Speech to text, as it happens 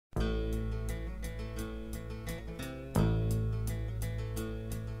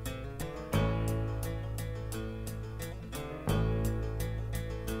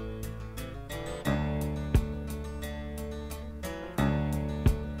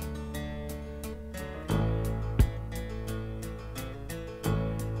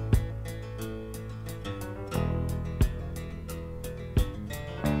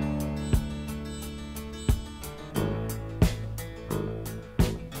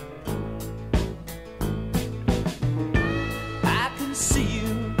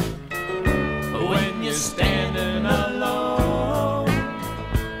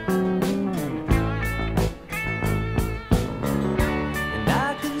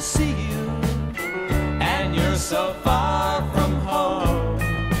see you, and you're so far from home.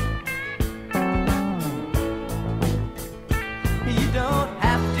 You don't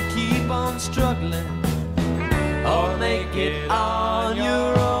have to keep on struggling or make it on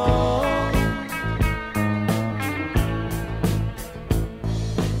your own.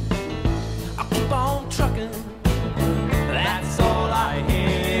 I'll keep on trucking, that's all I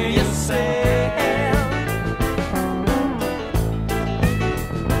hear you say.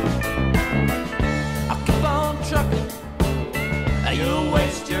 I'll keep on trucking, you'll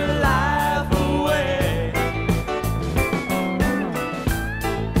waste your life away.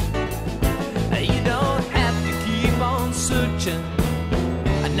 You don't have to keep on searching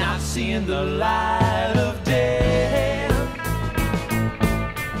and not seeing the light of day.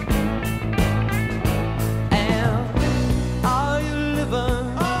 And are you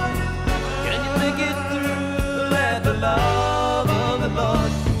living? Can you make it through? Let the love of the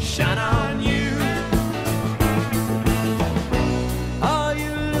Lord shine on you. Are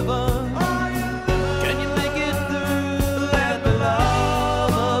you living? Can you make it through? Let the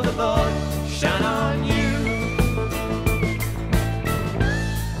love of the Lord shine on you.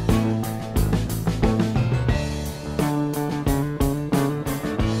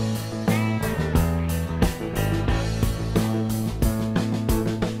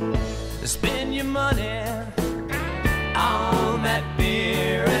 Spend your money on that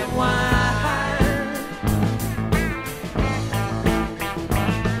beer and wine,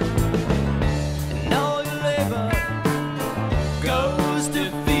 and all your labor goes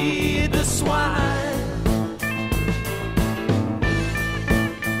to feed the swine.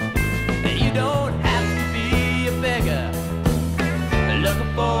 And you don't have to be a beggar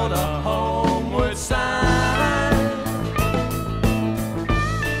looking for the homeward sign.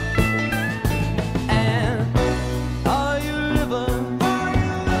 And are you living?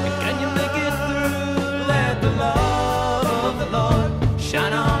 Can you make it through? Let the love of the Lord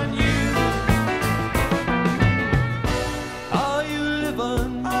shine on you. Are you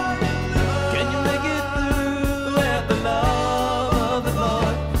living? Can you make it through? Let the love of the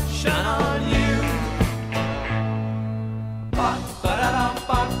Lord shine on you. Ba-da-dum,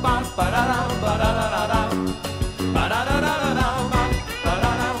 ba-dum, ba-da-dum, ba-da-da-da-dum. Ba-da-da-da-da-dum,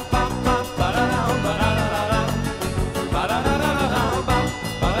 ba-da-dum, ba-dum, ba-da-dum, ba-da-da-da-dum. Ba-da-da-da-da-dum,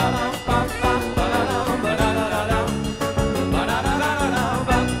 ba-da-dum, ba-dum, ba-da-dum, ba-da-da-da-dum. Ba-da-da-da-da-dum,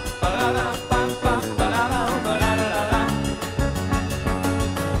 ba-da-dum, ba-dum, ba-da-dum, ba-da-da-da-dum.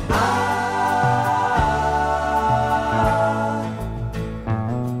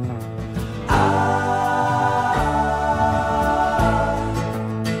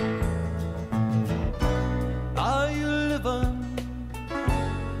 Are you living?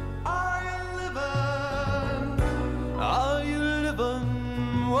 Are you living? Are you living?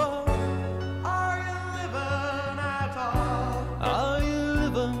 Whoa.